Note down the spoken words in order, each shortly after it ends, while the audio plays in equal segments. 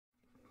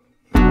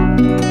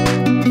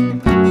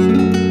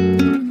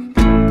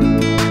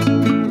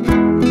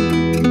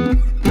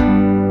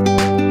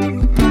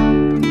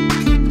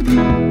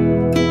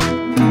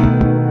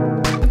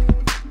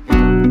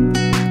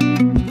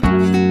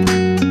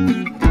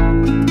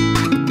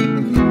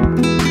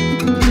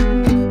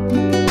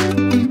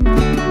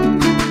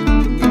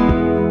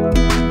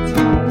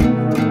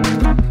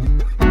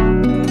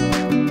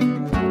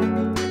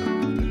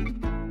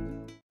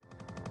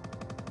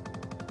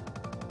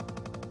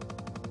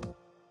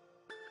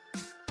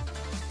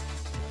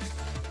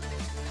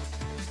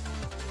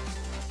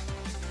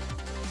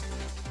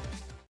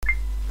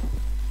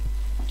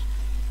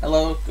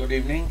Hello, good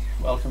evening,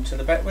 welcome to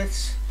the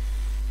Betwiths.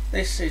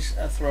 This is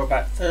a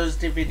Throwback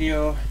Thursday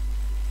video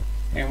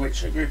in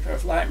which a group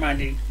of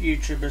like-minded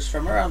YouTubers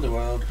from around the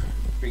world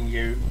bring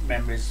you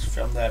memories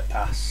from their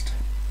past.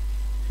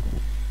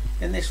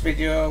 In this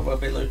video we'll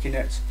be looking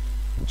at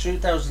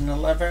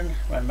 2011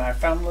 when my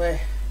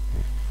family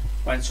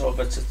went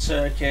over to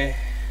Turkey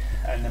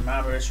and the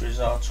Marmaris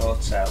Resort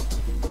Hotel.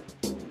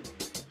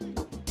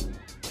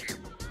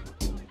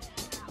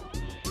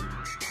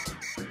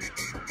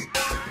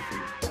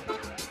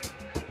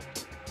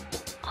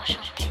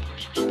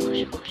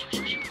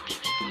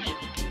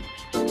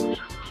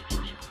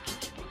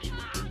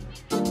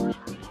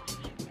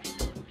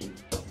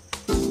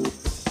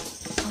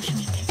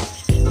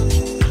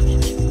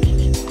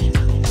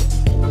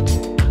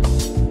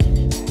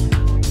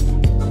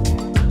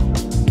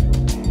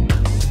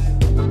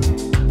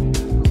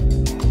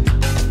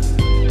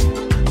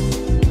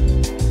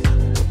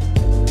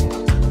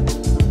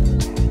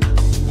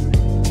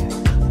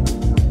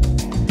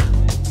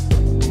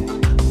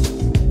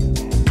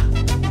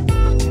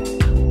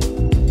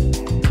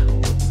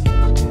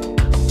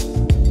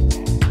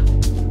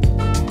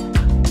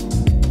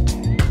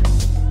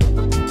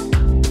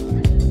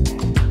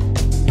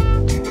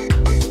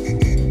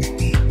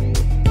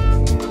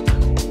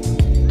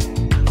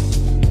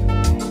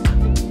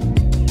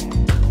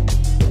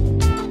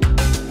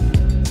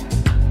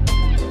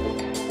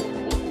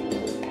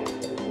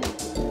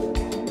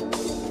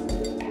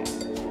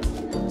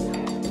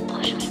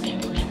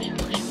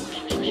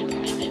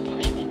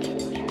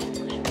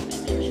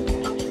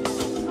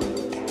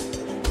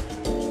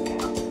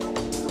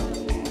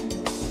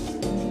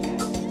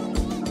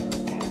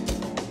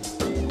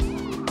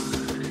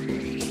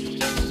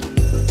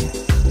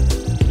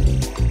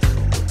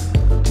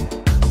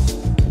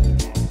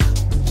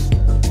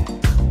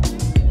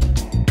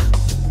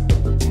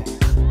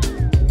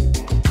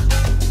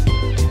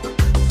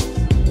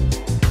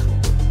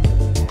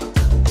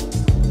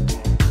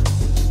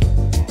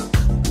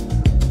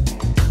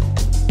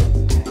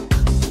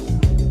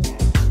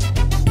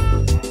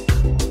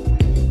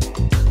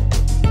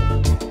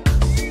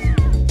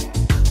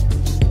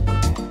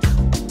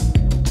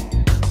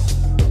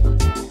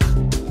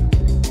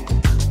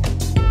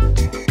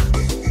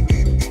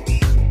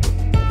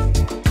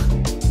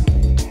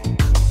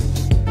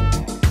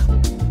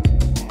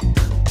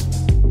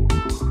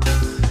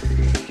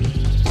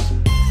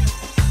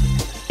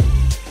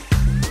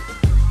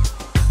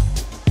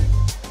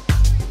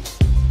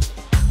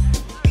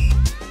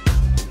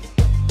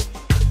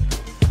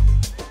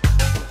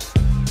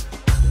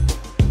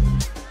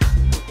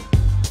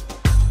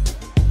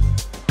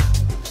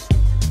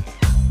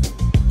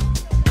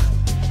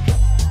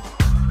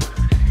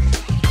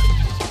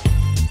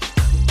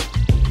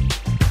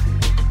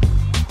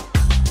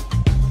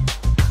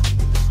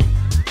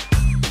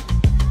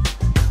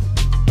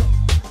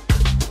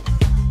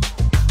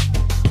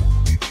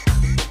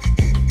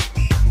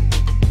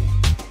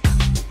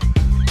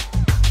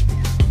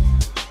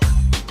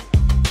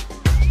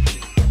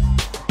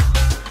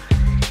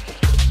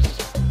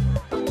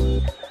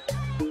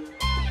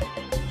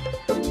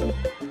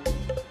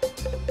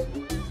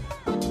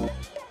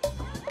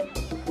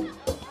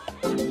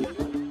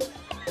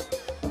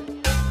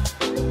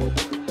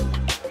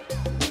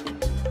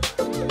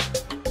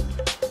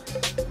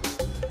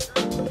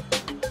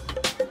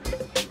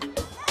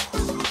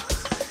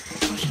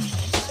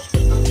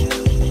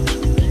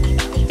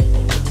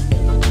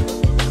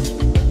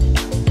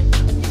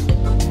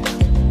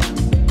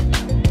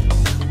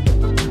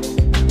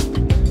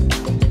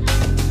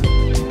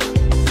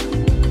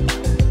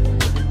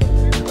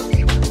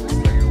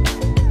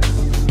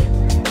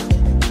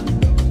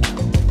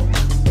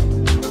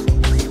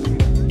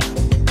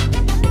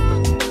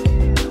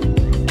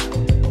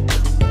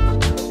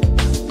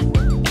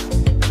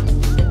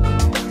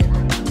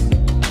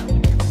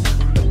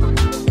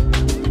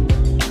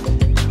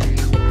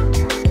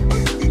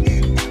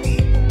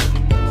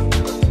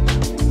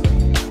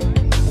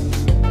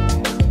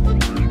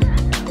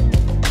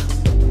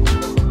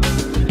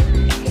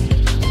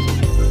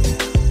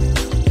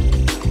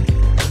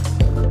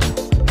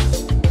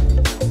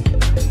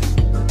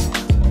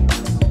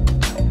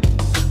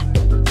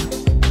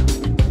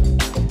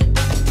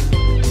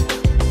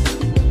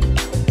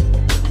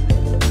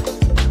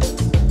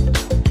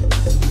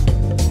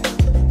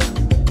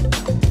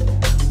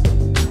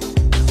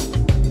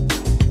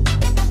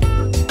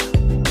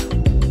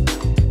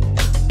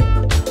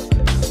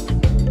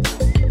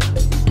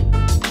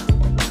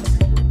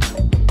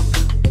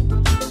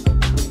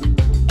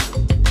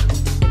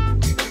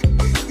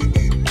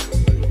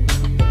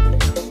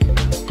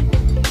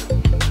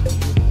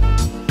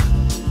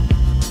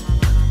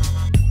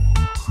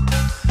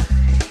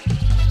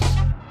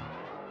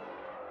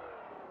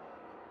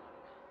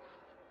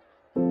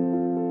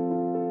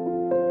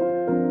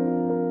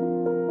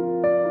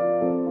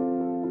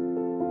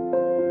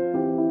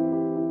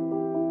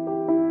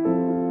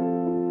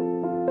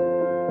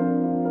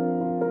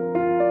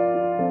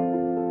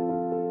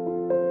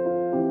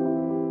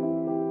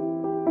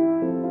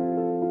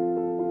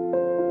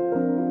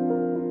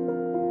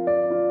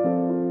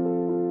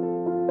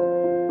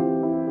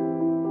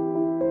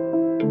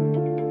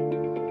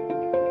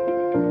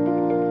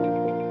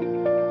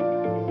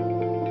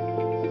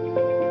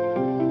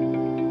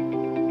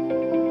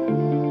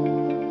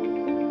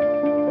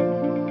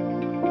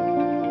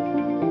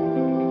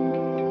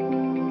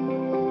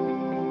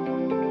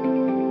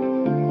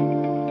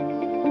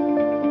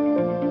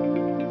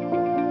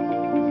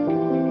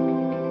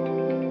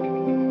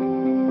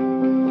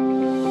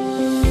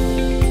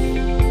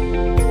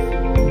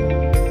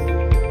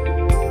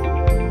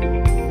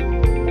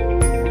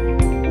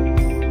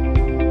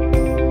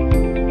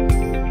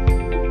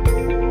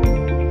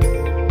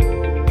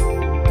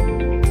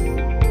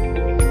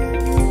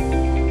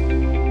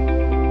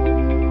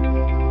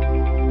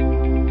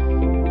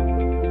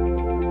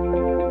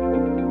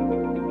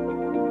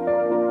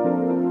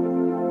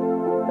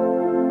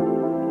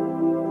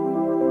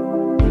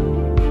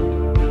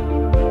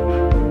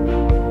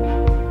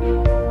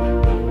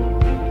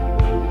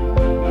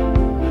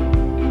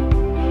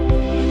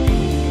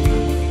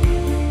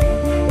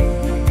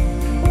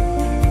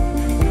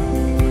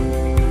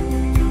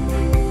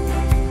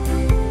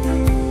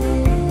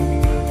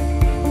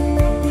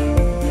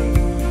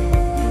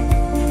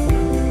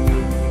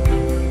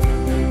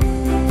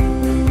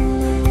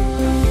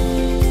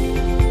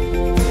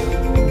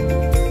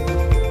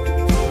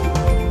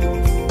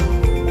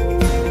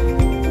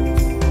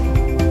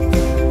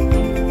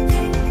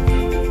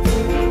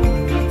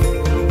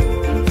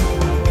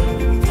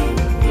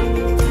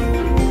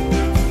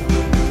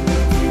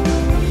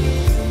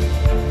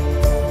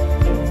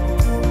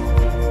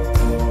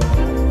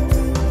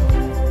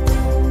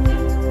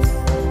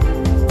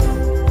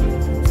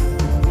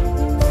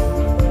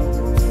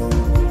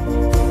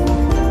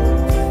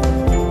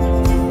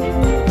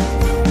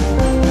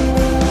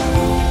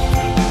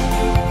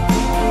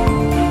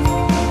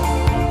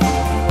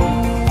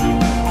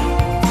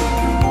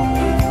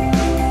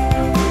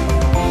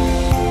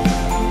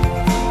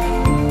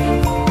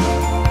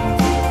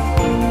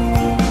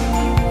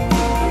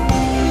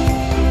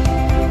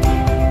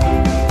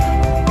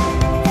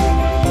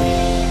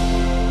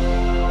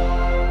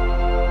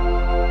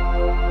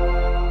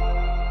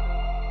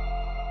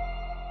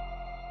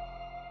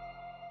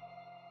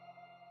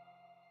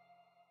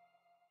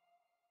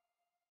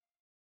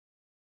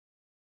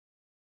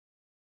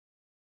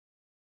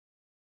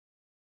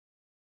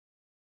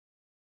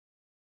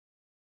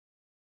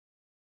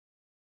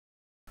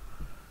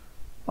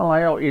 Well,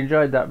 I hope you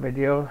enjoyed that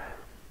video.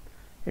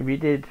 If you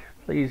did,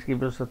 please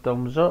give us a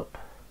thumbs up.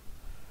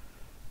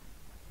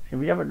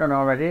 If you haven't done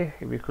already,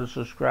 if you could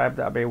subscribe,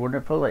 that'd be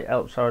wonderful. It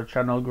helps our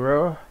channel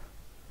grow.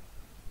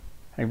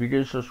 And if you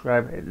do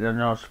subscribe, hit the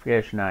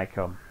notification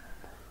icon.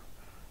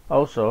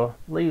 Also,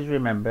 please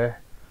remember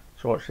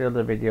to watch the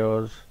other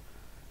videos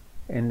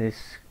in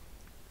this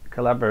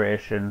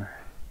collaboration,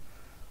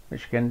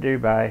 which you can do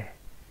by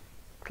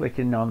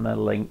clicking on the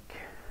link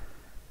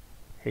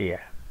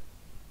here.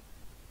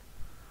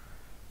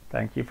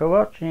 Thank you for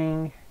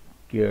watching.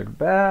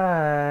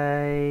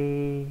 Goodbye.